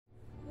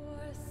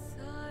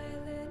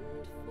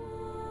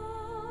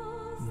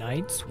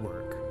Night's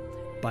Work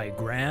by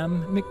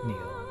Graham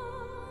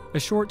McNeill. A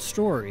short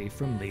story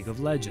from League of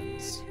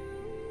Legends.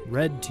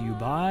 Read to you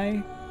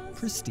by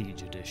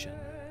Prestige Edition.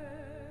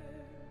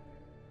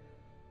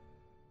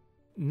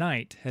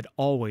 Night had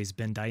always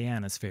been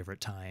Diana's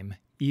favorite time,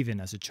 even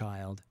as a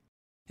child.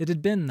 It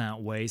had been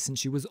that way since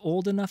she was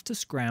old enough to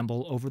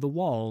scramble over the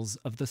walls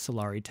of the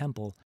Solari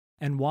Temple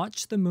and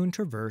watch the moon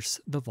traverse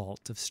the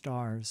vault of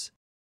stars.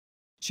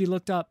 She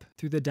looked up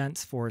through the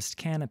dense forest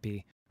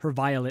canopy, her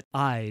violet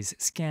eyes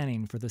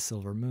scanning for the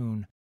silver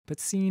moon, but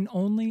seeing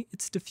only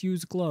its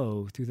diffuse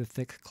glow through the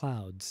thick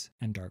clouds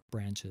and dark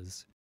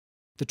branches.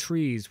 The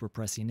trees were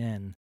pressing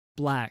in,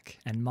 black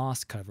and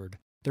moss-covered,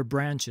 their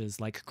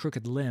branches like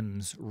crooked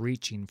limbs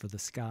reaching for the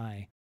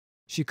sky.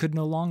 She could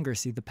no longer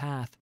see the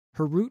path,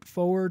 her route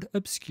forward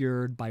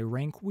obscured by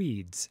rank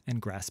weeds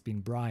and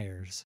grasping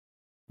briars.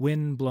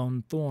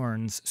 Wind-blown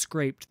thorns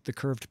scraped the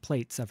curved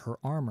plates of her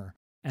armor,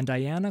 and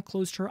Diana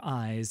closed her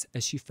eyes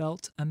as she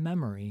felt a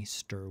memory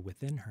stir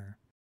within her.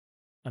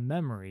 A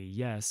memory,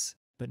 yes,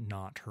 but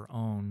not her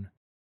own.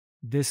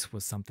 This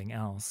was something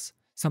else,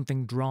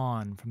 something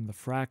drawn from the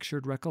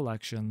fractured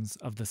recollections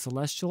of the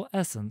celestial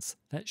essence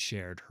that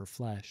shared her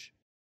flesh.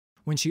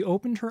 When she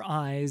opened her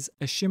eyes,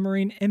 a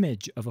shimmering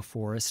image of a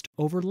forest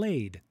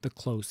overlaid the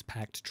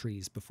close-packed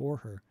trees before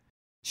her.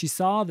 She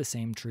saw the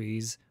same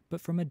trees,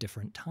 but from a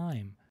different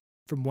time,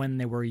 from when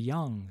they were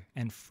young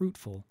and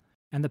fruitful,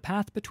 and the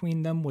path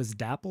between them was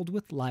dappled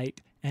with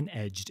light and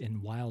edged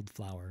in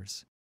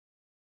wildflowers.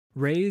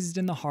 Raised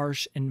in the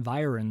harsh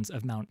environs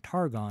of Mount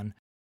Targon,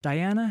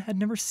 Diana had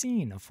never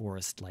seen a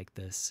forest like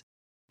this.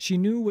 She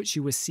knew what she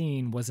was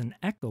seeing was an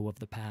echo of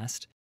the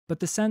past, but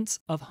the scents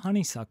of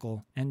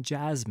honeysuckle and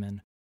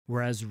jasmine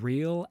were as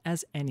real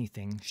as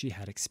anything she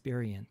had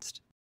experienced.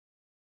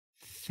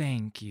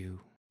 "Thank you,"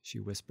 she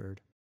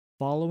whispered,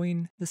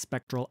 following the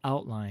spectral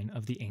outline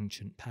of the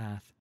ancient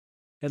path.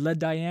 It led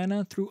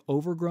Diana through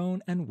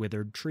overgrown and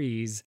withered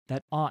trees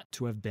that ought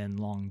to have been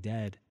long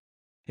dead.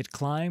 It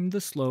climbed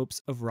the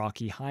slopes of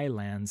rocky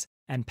highlands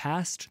and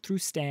passed through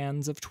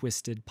stands of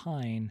twisted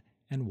pine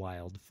and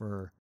wild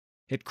fir.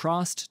 It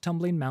crossed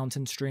tumbling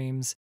mountain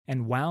streams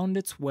and wound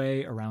its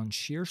way around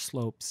sheer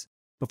slopes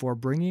before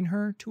bringing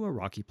her to a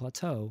rocky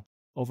plateau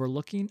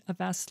overlooking a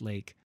vast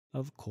lake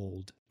of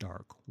cold,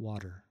 dark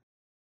water.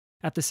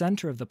 At the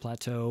center of the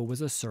plateau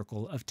was a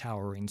circle of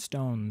towering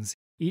stones,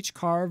 each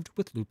carved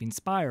with looping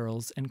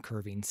spirals and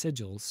curving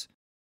sigils.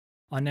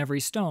 On every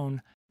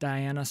stone,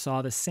 Diana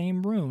saw the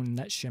same rune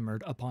that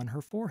shimmered upon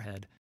her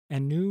forehead,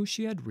 and knew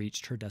she had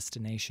reached her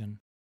destination.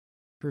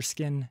 Her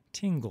skin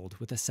tingled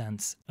with a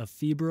sense of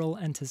febrile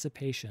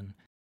anticipation,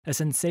 a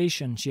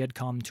sensation she had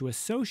come to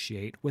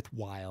associate with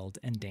wild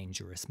and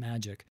dangerous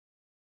magic.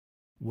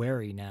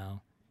 Wary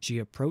now, she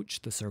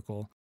approached the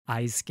circle,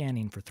 eyes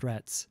scanning for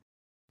threats.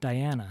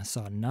 Diana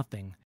saw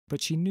nothing, but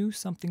she knew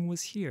something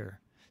was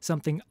here,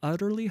 something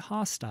utterly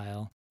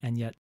hostile and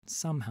yet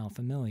somehow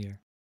familiar.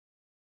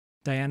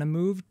 Diana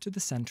moved to the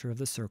center of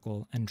the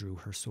circle and drew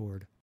her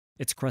sword.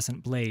 Its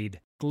crescent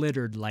blade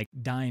glittered like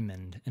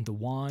diamond in the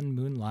wan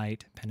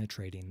moonlight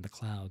penetrating the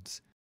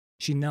clouds.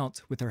 She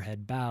knelt with her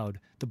head bowed,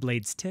 the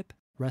blade's tip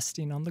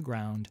resting on the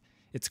ground,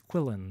 its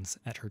quillons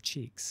at her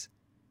cheeks.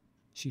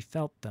 She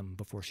felt them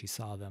before she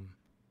saw them.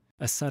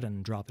 A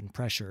sudden drop in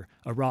pressure,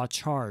 a raw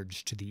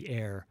charge to the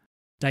air.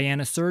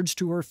 Diana surged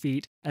to her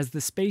feet as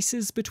the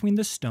spaces between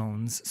the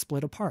stones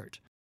split apart.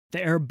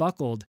 The air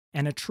buckled,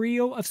 and a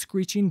trio of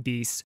screeching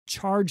beasts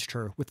charged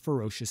her with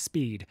ferocious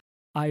speed.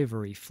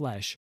 Ivory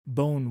flesh,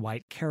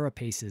 bone-white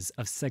carapaces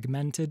of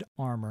segmented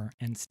armor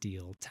and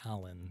steel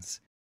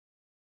talons.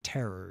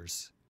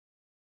 Terrors.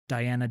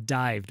 Diana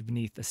dived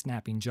beneath a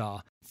snapping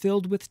jaw,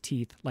 filled with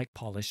teeth like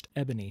polished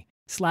ebony,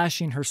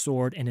 slashing her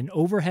sword in an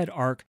overhead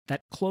arc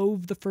that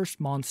clove the first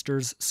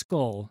monster's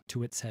skull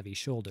to its heavy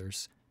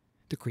shoulders.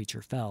 The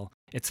creature fell,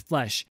 its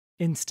flesh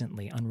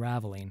instantly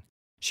unraveling.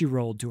 She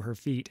rolled to her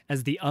feet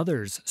as the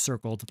others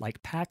circled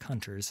like pack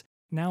hunters,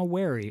 now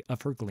wary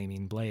of her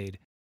gleaming blade.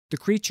 The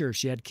creature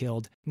she had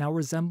killed now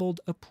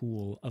resembled a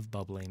pool of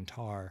bubbling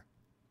tar.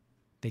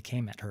 They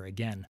came at her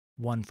again,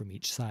 one from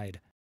each side.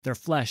 Their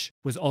flesh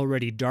was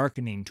already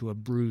darkening to a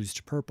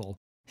bruised purple,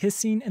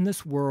 hissing in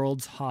this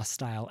world's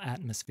hostile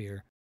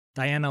atmosphere.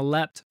 Diana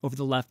leapt over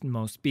the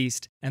leftmost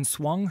beast and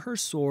swung her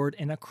sword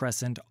in a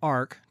crescent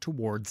arc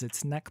towards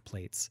its neck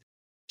plates.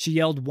 She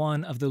yelled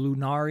one of the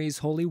Lunari's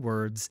holy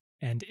words,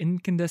 and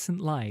incandescent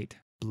light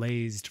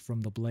blazed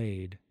from the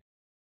blade.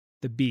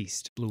 The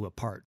beast blew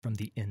apart from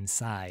the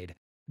inside,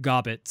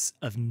 gobbets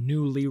of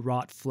newly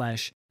wrought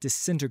flesh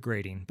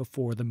disintegrating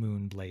before the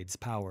moon blade's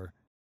power.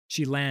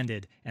 She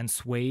landed and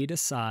swayed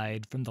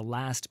aside from the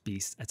last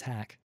beast's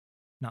attack.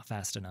 Not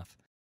fast enough.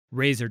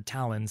 Razored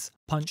talons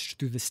punched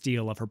through the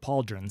steel of her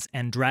pauldrons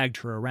and dragged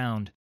her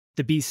around.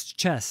 The beast's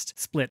chest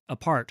split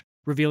apart,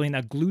 revealing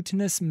a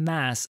glutinous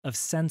mass of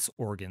sense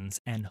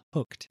organs and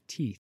hooked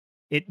teeth.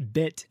 It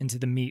bit into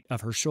the meat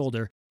of her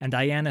shoulder, and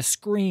Diana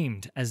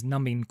screamed as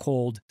numbing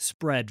cold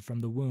spread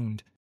from the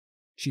wound.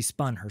 She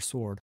spun her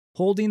sword,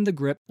 holding the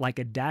grip like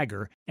a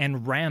dagger,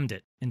 and rammed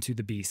it into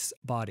the beast's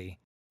body.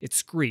 It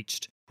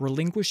screeched,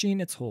 relinquishing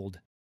its hold.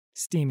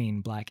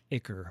 Steaming black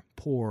ichor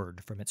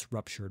poured from its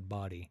ruptured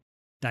body.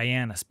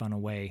 Diana spun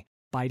away,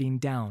 biting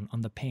down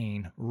on the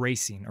pain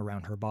racing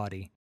around her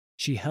body.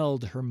 She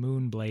held her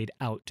moonblade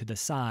out to the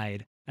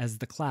side as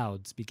the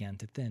clouds began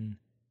to thin.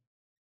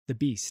 The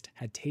beast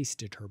had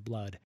tasted her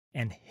blood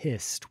and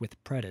hissed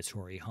with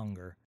predatory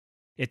hunger.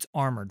 Its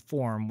armored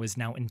form was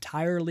now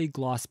entirely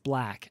gloss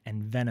black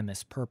and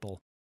venomous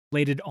purple.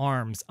 Bladed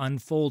arms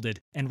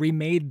unfolded and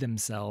remade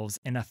themselves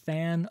in a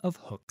fan of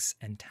hooks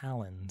and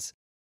talons.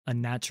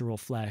 Unnatural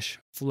flesh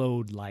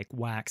flowed like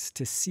wax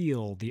to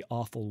seal the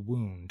awful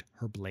wound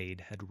her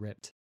blade had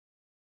ripped.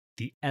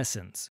 The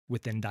essence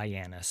within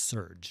Diana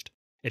surged.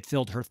 It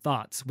filled her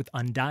thoughts with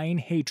undying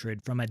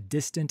hatred from a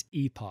distant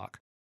epoch.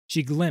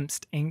 She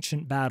glimpsed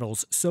ancient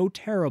battles so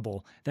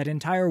terrible that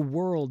entire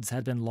worlds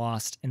had been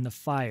lost in the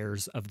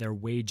fires of their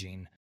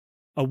waging.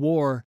 A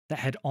war that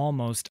had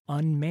almost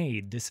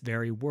unmade this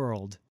very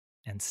world,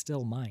 and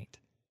still might.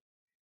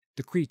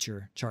 The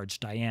creature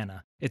charged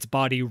Diana, its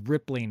body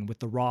rippling with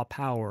the raw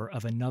power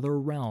of another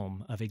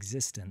realm of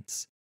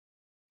existence.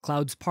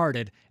 Clouds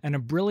parted, and a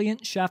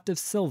brilliant shaft of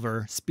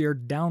silver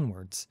speared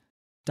downwards.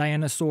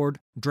 Diana's sword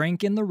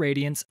drank in the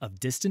radiance of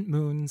distant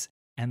moons,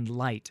 and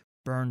light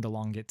burned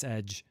along its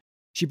edge.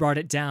 She brought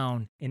it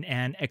down in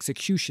an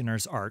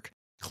executioner's arc,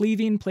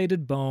 cleaving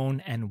plated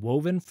bone and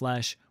woven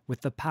flesh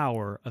with the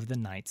power of the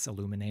night's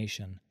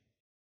illumination.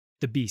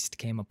 The beast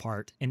came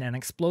apart in an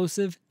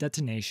explosive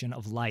detonation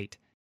of light,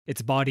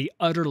 its body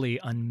utterly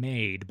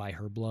unmade by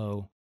her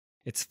blow.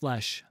 Its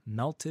flesh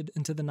melted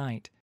into the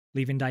night,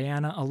 leaving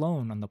Diana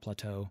alone on the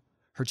plateau,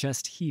 her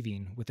chest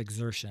heaving with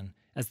exertion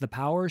as the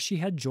power she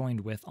had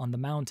joined with on the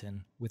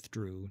mountain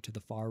withdrew to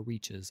the far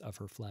reaches of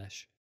her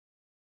flesh.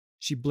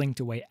 She blinked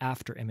away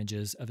after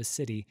images of a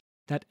city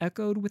that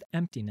echoed with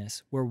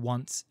emptiness where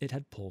once it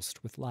had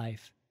pulsed with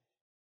life.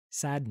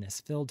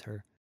 Sadness filled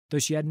her, though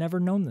she had never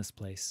known this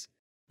place,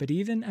 but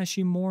even as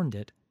she mourned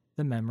it,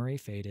 the memory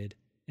faded,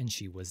 and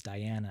she was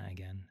Diana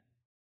again.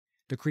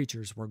 The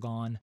creatures were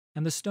gone,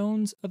 and the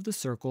stones of the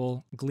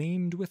circle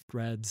gleamed with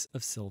threads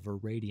of silver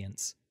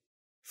radiance.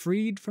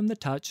 Freed from the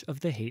touch of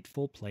the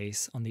hateful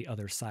place on the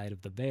other side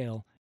of the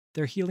veil,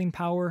 their healing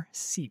power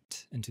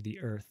seeped into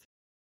the earth.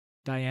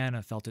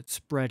 Diana felt it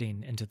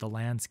spreading into the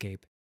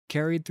landscape,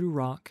 carried through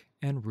rock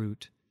and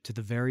root to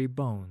the very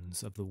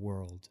bones of the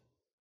world.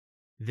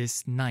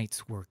 "This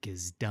night's work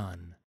is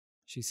done,"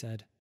 she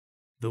said.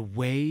 "The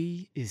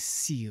way is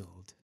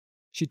sealed."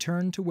 She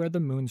turned to where the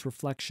moon's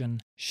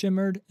reflection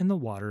shimmered in the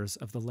waters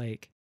of the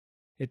lake.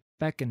 It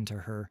beckoned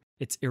to her,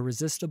 its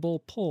irresistible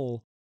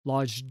pull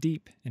lodged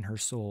deep in her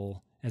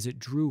soul as it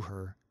drew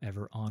her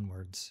ever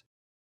onwards.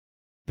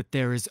 "But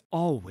there is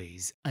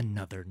always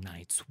another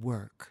night's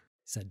work,"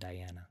 said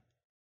Diana.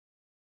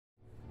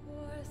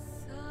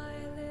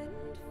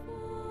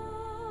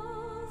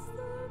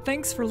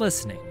 Thanks for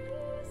listening.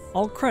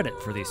 All credit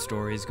for these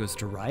stories goes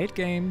to Riot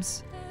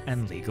Games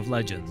and League of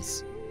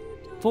Legends.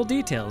 Full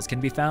details can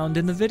be found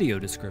in the video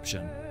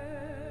description.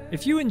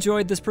 If you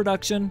enjoyed this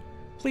production,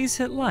 please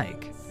hit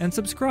like and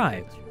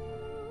subscribe.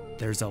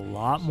 There's a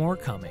lot more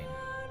coming.